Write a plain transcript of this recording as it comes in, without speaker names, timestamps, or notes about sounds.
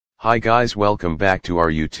Hi guys, welcome back to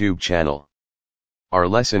our YouTube channel. Our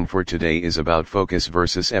lesson for today is about focus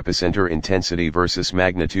versus epicenter, intensity versus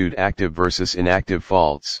magnitude, active versus inactive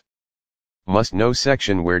faults. Must know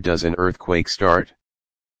section: where does an earthquake start?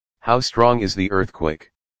 How strong is the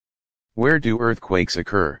earthquake? Where do earthquakes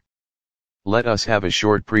occur? Let us have a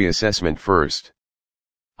short pre-assessment first.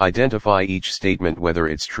 Identify each statement whether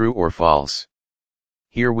it's true or false.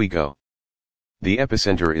 Here we go. The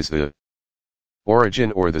epicenter is the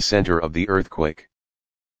origin or the center of the earthquake.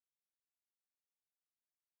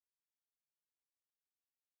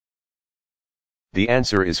 The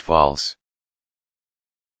answer is false.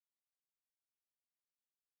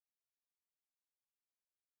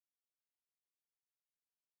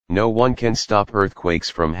 No one can stop earthquakes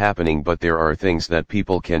from happening, but there are things that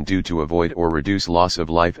people can do to avoid or reduce loss of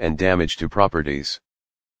life and damage to properties.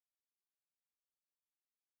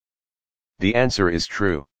 The answer is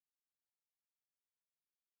true.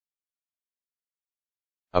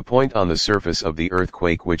 A point on the surface of the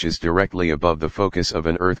earthquake which is directly above the focus of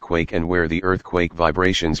an earthquake and where the earthquake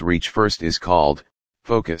vibrations reach first is called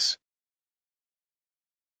focus.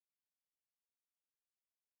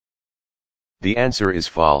 The answer is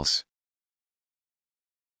false.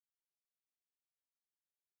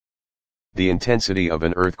 The intensity of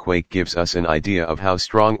an earthquake gives us an idea of how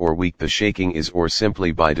strong or weak the shaking is, or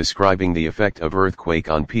simply by describing the effect of earthquake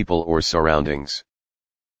on people or surroundings.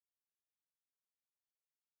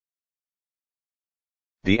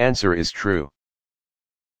 The answer is true.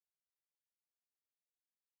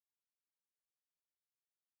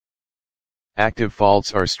 Active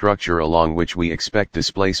faults are structure along which we expect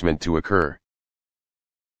displacement to occur.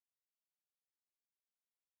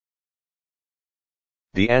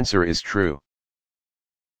 The answer is true.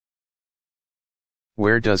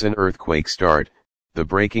 Where does an earthquake start? The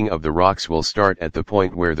breaking of the rocks will start at the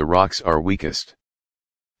point where the rocks are weakest.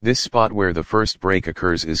 This spot where the first break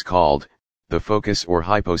occurs is called the focus or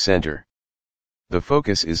hypocenter. The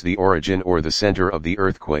focus is the origin or the center of the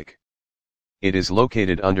earthquake. It is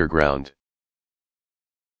located underground.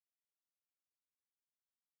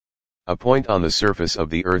 A point on the surface of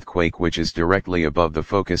the earthquake which is directly above the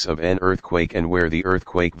focus of an earthquake and where the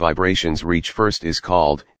earthquake vibrations reach first is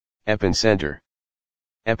called epicenter.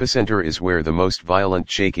 Epicenter is where the most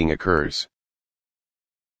violent shaking occurs.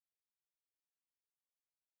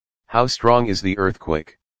 How strong is the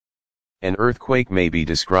earthquake? An earthquake may be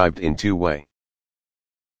described in two ways: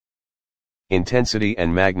 intensity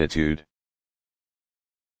and magnitude.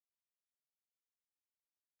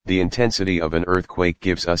 The intensity of an earthquake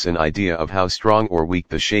gives us an idea of how strong or weak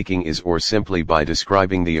the shaking is, or simply by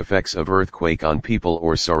describing the effects of earthquake on people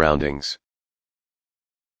or surroundings.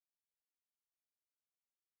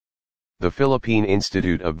 The Philippine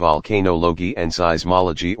Institute of Volcanology and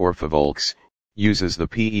Seismology, or PHIVOLCS, uses the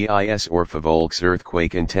PEIS or PHIVOLCS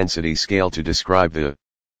earthquake intensity scale to describe the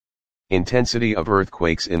intensity of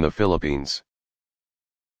earthquakes in the Philippines.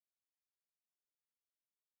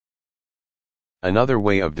 Another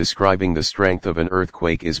way of describing the strength of an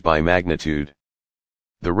earthquake is by magnitude.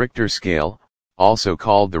 The Richter scale, also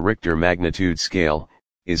called the Richter magnitude scale,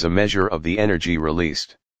 is a measure of the energy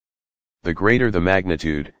released. The greater the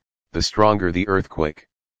magnitude, the stronger the earthquake.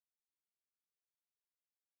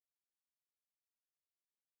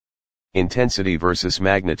 Intensity versus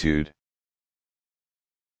magnitude.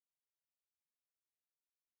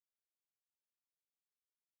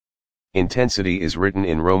 Intensity is written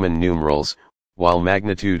in Roman numerals, while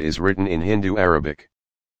magnitude is written in Hindu Arabic.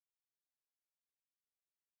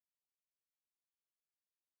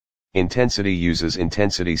 Intensity uses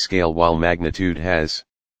intensity scale while magnitude has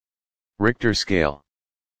Richter scale.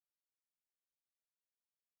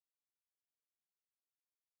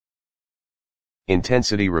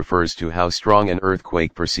 Intensity refers to how strong an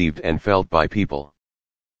earthquake perceived and felt by people.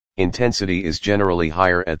 Intensity is generally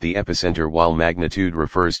higher at the epicenter, while magnitude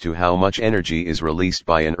refers to how much energy is released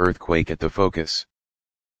by an earthquake at the focus.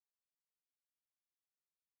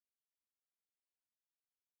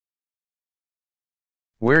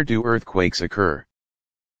 Where do earthquakes occur?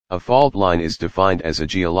 A fault line is defined as a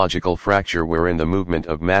geological fracture wherein the movement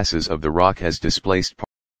of masses of the rock has displaced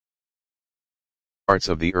parts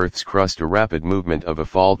of the Earth's crust. A rapid movement of a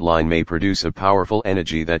fault line may produce a powerful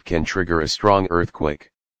energy that can trigger a strong earthquake.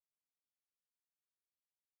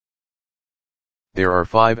 There are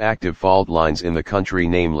 5 active fault lines in the country,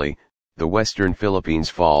 namely, the Western Philippines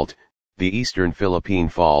Fault, the Eastern Philippine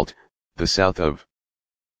Fault, the South of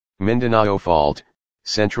Mindanao Fault,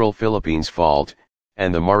 Central Philippines Fault,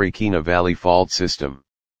 and the Marikina Valley Fault System.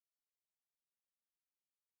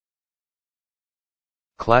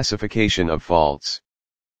 Classification of faults.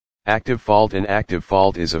 Active fault. An active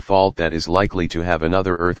fault is a fault that is likely to have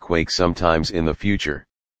another earthquake sometimes in the future.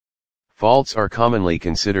 Faults are commonly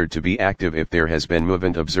considered to be active if there has been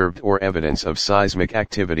movement observed or evidence of seismic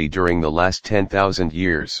activity during the last 10,000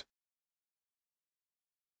 years.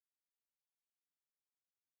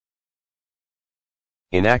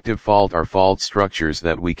 Inactive fault are fault structures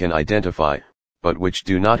that we can identify, but which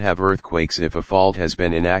do not have earthquakes if a fault has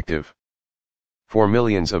been inactive. For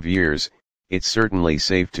millions of years, it's certainly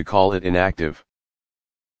safe to call it inactive.